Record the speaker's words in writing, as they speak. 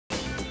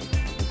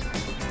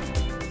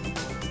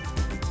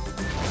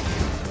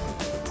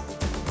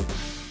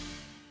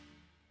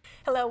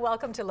Hello,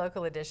 welcome to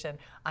Local Edition.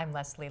 I'm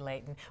Leslie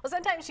Leyton. Well,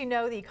 sometimes you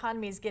know the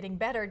economy is getting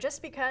better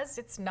just because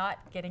it's not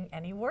getting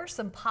any worse.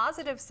 Some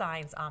positive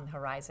signs on the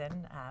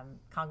horizon.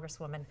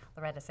 Congresswoman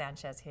Loretta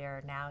Sanchez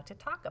here now to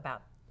talk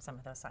about some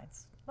of those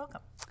signs.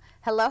 Welcome.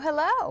 Hello,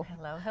 hello.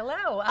 Hello,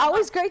 hello.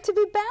 Always great to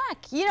be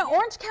back. You know,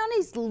 Orange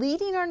County's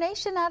leading our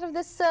nation out of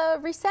this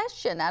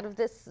recession, out of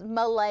this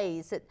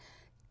malaise.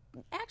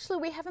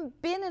 Actually, we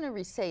haven't been in a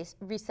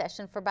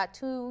recession for about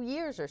 2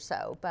 years or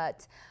so,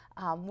 but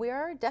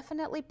we're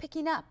definitely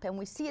picking up, and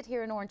we see it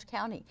here in Orange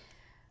County.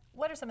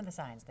 What are some of the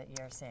signs that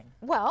you're seeing?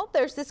 Well,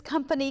 there's this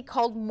company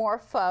called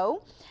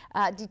Morpho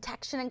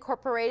Detection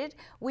Incorporated.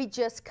 We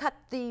just cut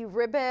the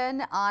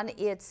ribbon on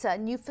its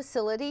new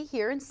facility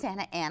here in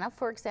Santa Ana,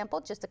 for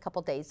example, just a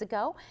couple days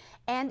ago,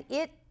 and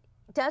it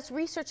does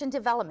research and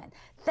development.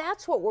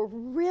 That's what we're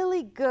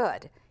really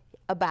good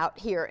about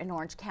here in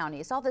Orange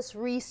County, is all this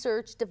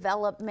research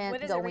development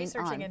going on. What is it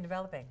researching and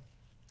developing?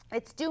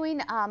 It's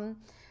doing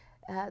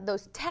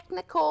those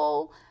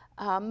technical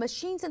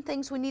machines and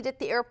things we need at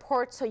the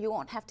airport, so you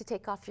won't have to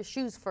take off your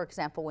shoes, for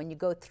example, when you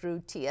go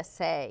through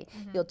TSA.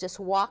 You'll just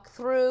walk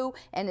through,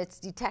 and its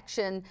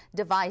detection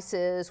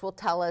devices will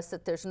tell us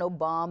that there's no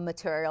bomb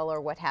material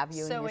or what have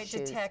you in your shoes. So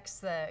it detects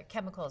the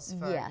chemicals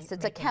for Yes,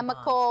 it's a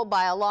chemical,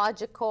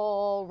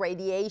 biological,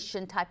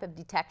 radiation type of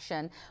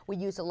detection. We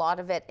use a lot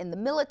of it in the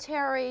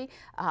military,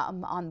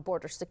 on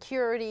border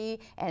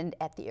security, and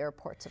at the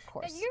airports, of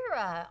course. Now,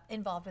 you're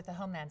involved with the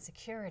Homeland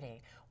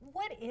Security.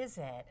 What is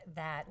it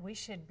that we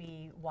should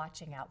be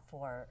watching out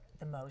for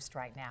the most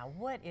right now?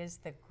 What is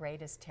the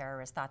greatest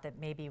terrorist thought that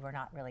maybe we're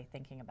not really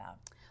thinking about?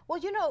 Well,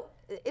 you know,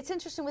 it's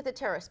interesting with the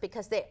terrorists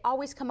because they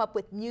always come up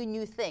with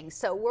new things.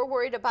 So we're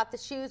worried about the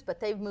shoes, but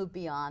they've moved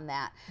beyond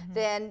that.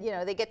 Then, you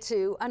know, they get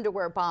to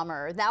underwear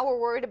bomber. Now we're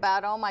worried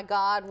about, oh my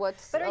God,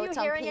 what's But are you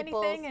hearing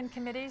anything in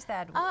committees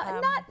that...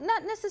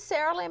 Not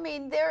necessarily. I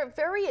mean, they're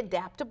very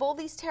adaptable,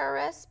 these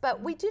terrorists,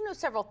 but we do know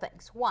several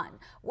things. One,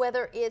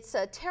 whether it's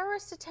a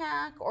terrorist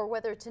attack or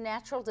whether it's a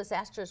natural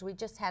disasters we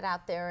just had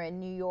out there in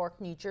New York,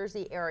 New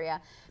Jersey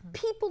area,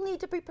 people need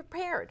to be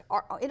prepared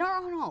in our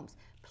own homes.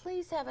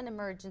 Please have an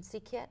emergency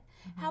kit.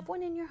 Have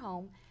one in your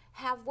home.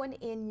 Have one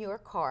in your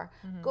car.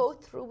 Go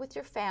through with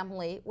your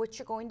family what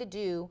you're going to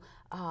do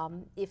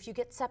if you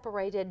get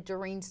separated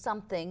during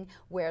something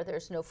where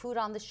there's no food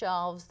on the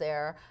shelves,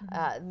 there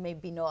may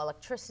be no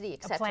electricity,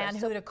 etc. Plan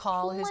who to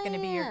call, who's going to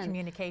be your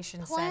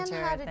communication center,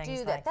 Plan how to do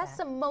that. Like That's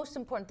the most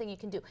important thing you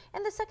can do.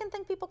 And the second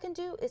thing people can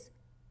do is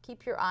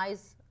keep your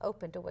eyes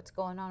open to what's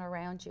going on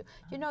around you.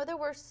 You know, there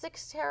were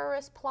 6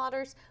 terrorist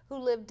plotters who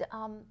lived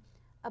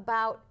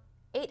about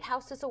 8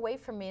 houses away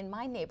from me in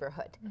my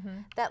neighborhood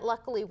that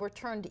luckily were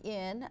turned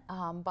in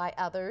by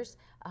others,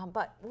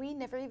 but we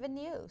never even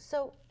knew.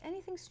 So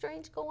anything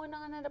strange going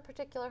on at a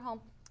particular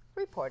home,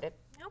 report it.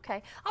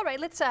 Okay. All right.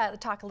 Let's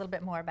talk a little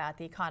bit more about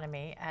the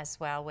economy as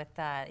well, with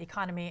the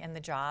economy and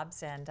the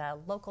jobs and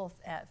local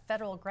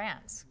federal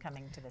grants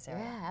coming to this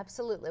area. Yeah,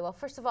 absolutely. Well,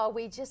 first of all,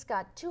 we just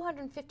got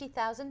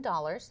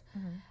 $250,000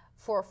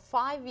 for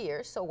 5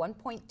 years, so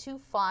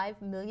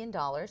 $1.25 million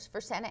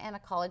for Santa Ana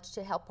College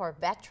to help our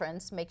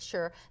veterans make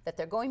sure that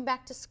they're going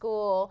back to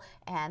school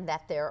and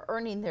that they're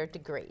earning their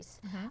degrees.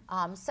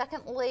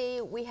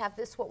 Secondly, we have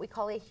this, what we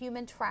call a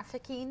human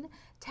trafficking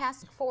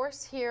task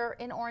force here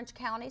in Orange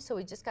County, so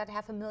we just got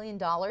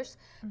 $500,000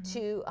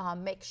 to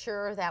make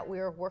sure that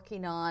we're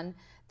working on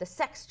the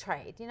sex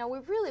trade. You know, we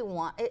really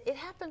want, it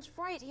happens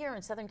right here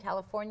in Southern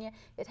California.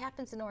 It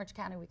happens in Orange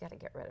County. We got to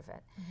get rid of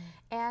it.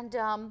 And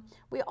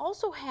we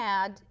also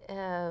had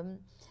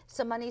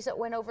some monies that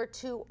went over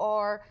to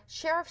our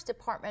sheriff's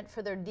department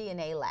for their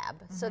DNA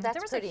lab. So that's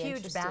pretty interesting. There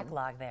was a huge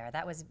backlog there.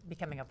 That was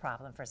becoming a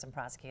problem for some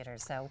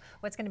prosecutors. So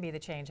what's going to be the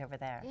change over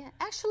there? Yeah,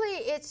 actually,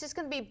 it's just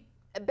going to be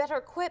better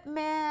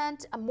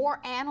equipment,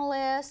 more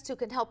analysts who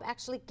can help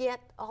actually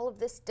get all of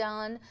this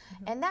done,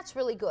 and that's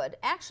really good.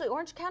 Actually,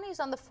 Orange County is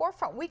on the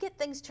forefront. We get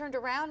things turned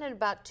around in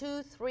about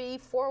 2, 3,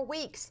 4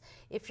 weeks.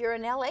 If you're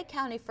in LA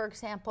County, for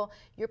example,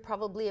 you're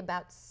probably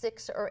about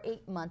 6 or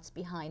 8 months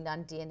behind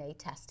on DNA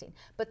testing.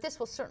 But this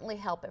will certainly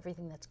help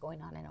everything that's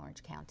going on in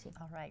Orange County.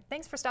 All right.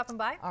 Thanks for stopping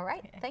by. All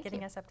right. Thank you.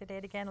 Getting us up to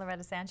date again,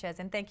 Loretta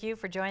Sanchez. And thank you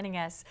for joining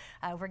us.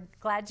 We're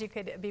glad you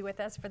could be with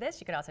us for this.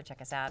 You could also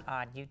check us out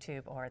on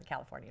YouTube or the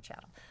California channel.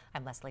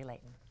 I'm Leslie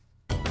Leyton.